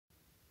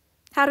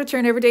How to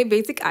turn everyday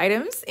basic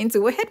items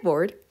into a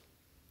headboard.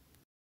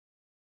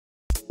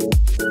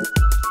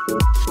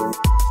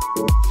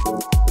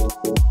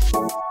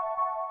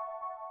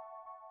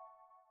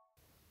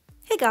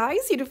 Hey guys,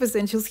 Yoduvh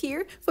Essentials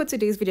here. For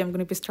today's video, I'm going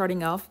to be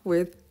starting off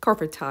with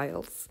carpet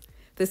tiles.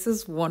 This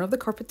is one of the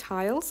carpet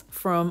tiles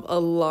from a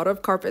lot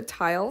of carpet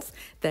tiles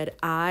that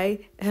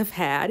I have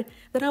had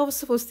that I was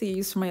supposed to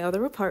use for my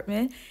other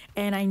apartment,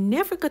 and I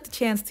never got the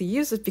chance to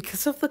use it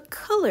because of the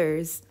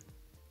colors.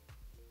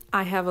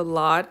 I have a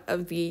lot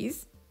of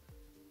these,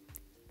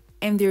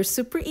 and they're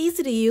super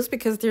easy to use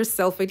because they're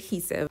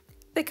self-adhesive.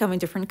 They come in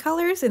different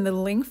colors, and the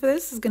link for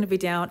this is going to be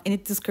down in the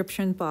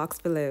description box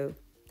below.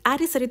 I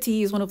decided to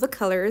use one of the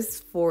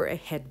colors for a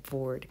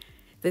headboard.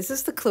 This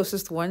is the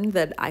closest one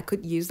that I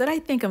could use that I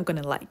think I'm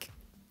gonna like.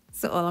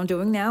 So all I'm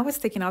doing now is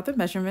taking out the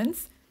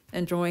measurements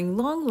and drawing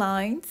long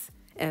lines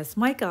as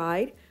my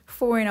guide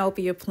for when I'll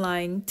be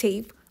applying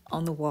tape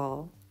on the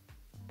wall.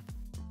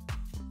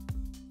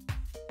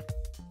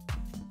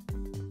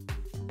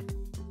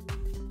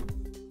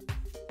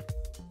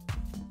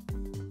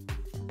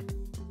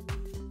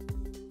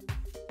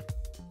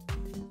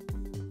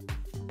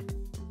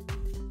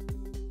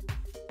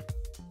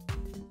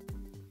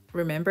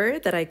 Remember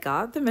that I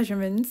got the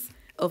measurements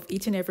of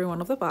each and every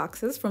one of the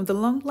boxes from the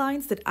long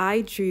lines that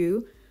I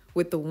drew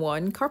with the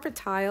one carpet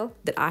tile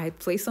that I had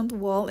placed on the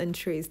wall and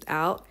traced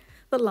out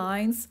the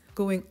lines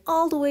going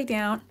all the way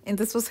down, and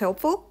this was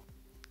helpful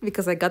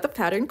because I got the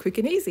pattern quick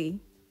and easy.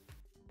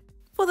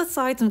 For the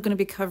sides, I'm going to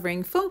be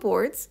covering foam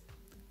boards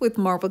with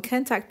marble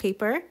contact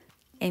paper,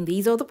 and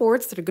these are the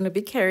boards that are going to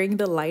be carrying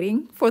the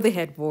lighting for the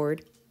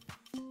headboard.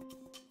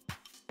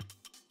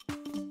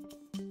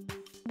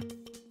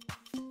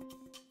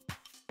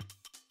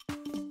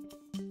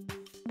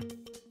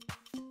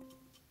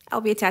 I'll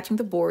be attaching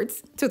the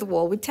boards to the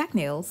wall with tack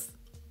nails.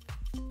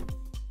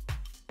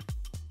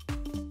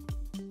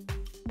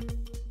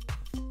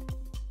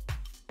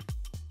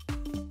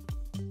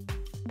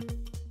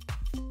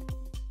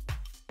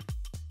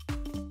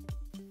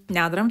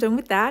 Now that I'm done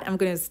with that, I'm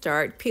going to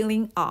start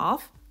peeling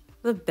off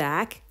the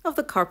back of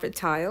the carpet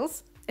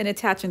tiles and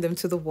attaching them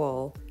to the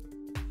wall.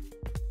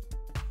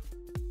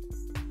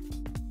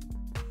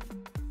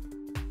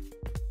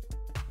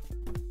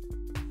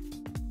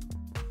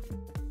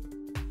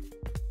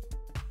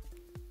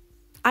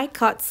 I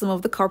cut some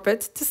of the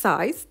carpet to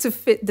size to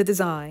fit the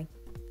design.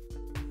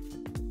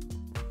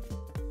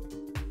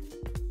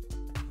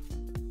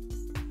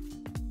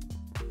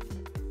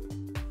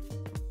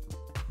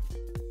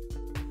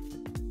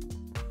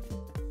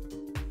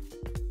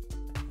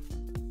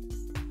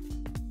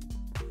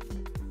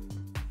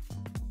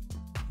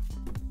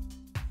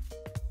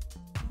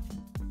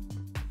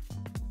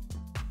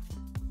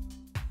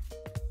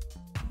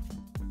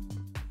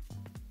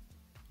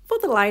 For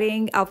the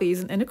lighting, I'll be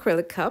using an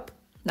acrylic cup.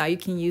 Now you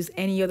can use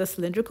any other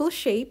cylindrical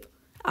shape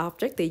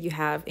object that you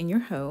have in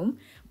your home,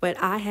 but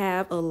I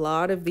have a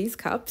lot of these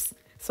cups,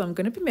 so I'm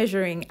going to be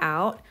measuring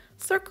out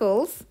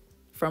circles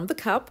from the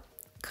cup,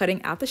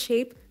 cutting out the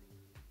shape,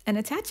 and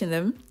attaching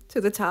them to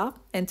the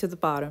top and to the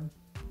bottom.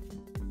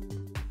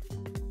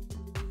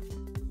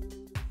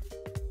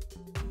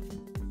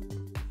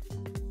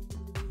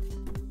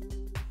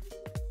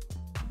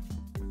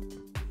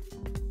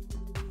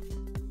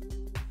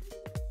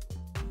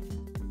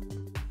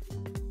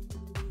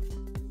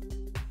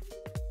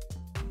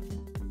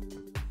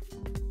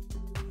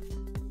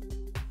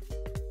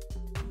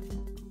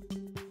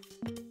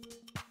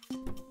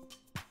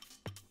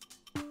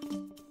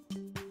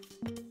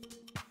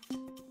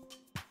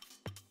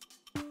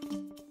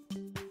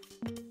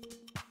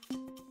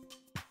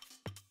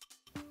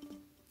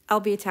 I'll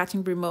be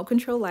attaching remote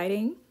control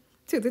lighting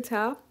to the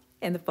top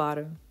and the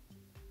bottom.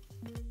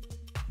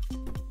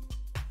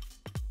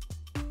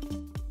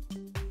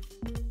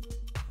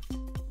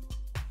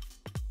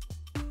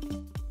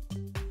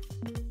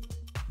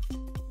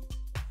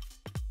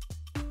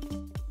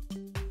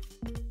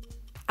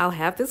 I'll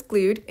have this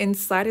glued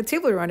inside a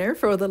table runner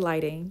for the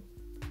lighting.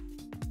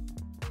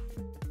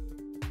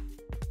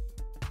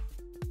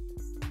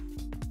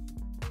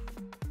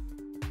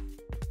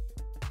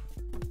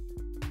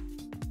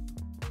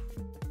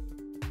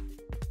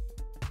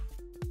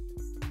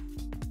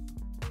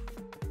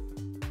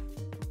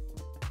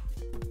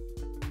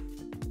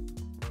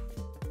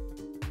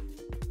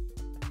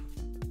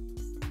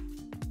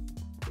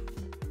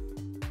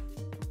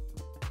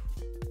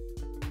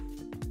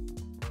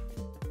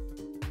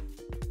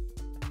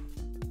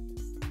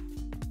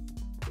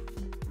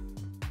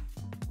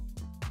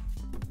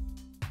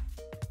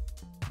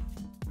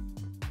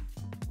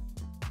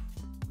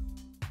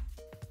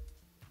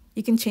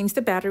 You can change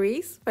the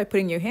batteries by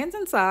putting your hands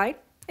inside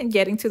and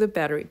getting to the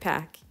battery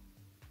pack.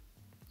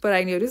 But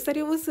I noticed that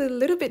it was a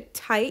little bit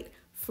tight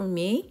for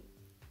me,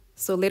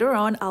 so later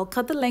on I'll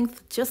cut the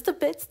length just a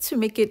bit to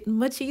make it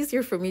much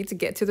easier for me to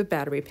get to the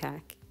battery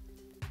pack.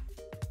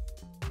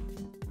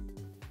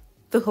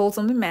 The holes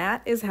on the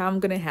mat is how I'm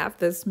going to have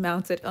this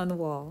mounted on the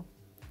wall.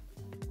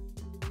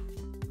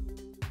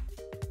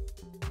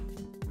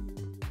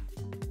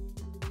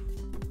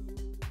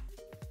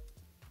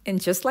 And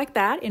just like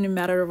that, in a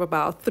matter of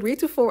about 3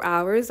 to 4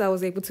 hours, I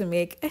was able to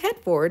make a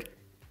headboard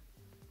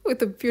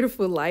with a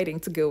beautiful lighting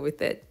to go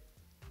with it.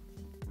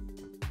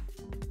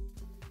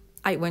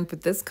 I went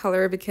with this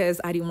color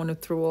because I didn't want to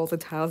throw all the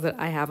tiles that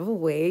I have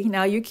away.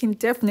 Now you can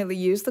definitely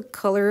use the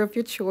color of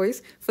your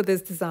choice for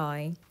this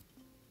design.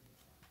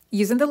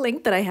 Using the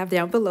link that I have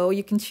down below,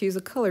 you can choose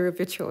a color of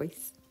your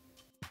choice.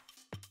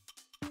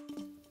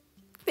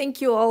 Thank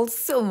you all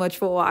so much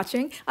for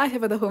watching. I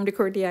have other home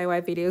decor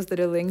DIY videos that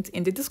are linked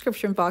in the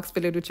description box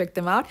below to check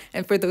them out.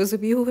 And for those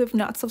of you who have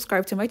not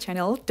subscribed to my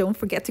channel, don't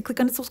forget to click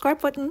on the subscribe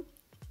button.